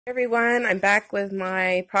Everyone, I'm back with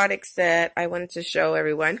my products that I wanted to show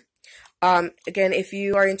everyone. Again, if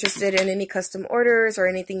you are interested in any custom orders or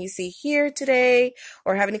anything you see here today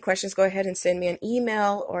or have any questions, go ahead and send me an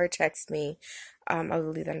email or text me. I'll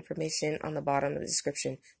leave that information on the bottom of the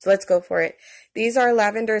description. So let's go for it. These are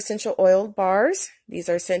lavender essential oil bars. These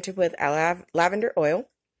are scented with lavender oil,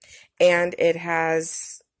 and it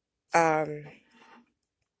has, what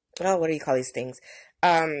do you call these things?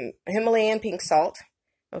 Himalayan pink salt.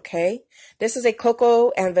 Okay, this is a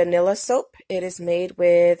cocoa and vanilla soap. It is made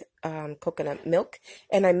with coconut milk,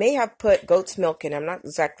 and I may have put goat's milk in. I'm not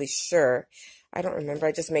exactly sure. I don't remember.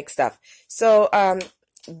 I just make stuff. So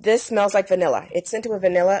this smells like vanilla. It's scented with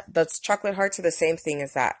vanilla. Those chocolate hearts are the same thing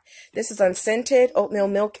as that. This is unscented oatmeal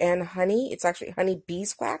milk and honey. It's actually honey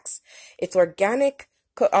beeswax. It's organic.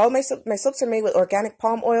 All my soaps are made with organic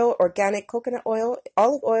palm oil, organic coconut oil,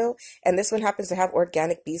 olive oil, and this one happens to have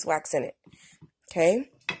organic beeswax in it. Okay.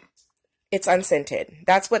 It's unscented.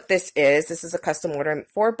 That's what this is. This is a custom order.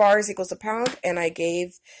 4 bars equals a pound, and I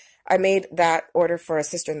made that order for a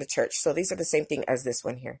sister in the church. So these are the same thing as this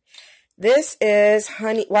one here. This is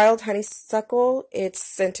wild honeysuckle. It's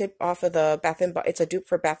scented off of the it's a dupe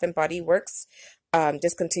for Bath and Body Works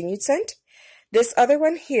discontinued scent. This other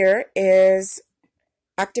one here is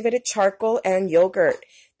activated charcoal and yogurt.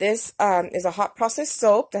 This is a hot process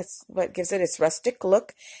soap. That's what gives it its rustic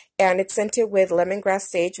look. And it's scented with lemongrass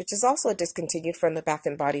sage, which is also discontinued from the Bath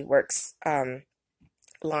and Body Works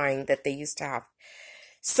line that they used to have.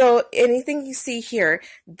 So anything you see here,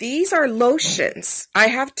 these are lotions. I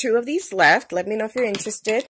have 2 of these left. Let me know if you're interested.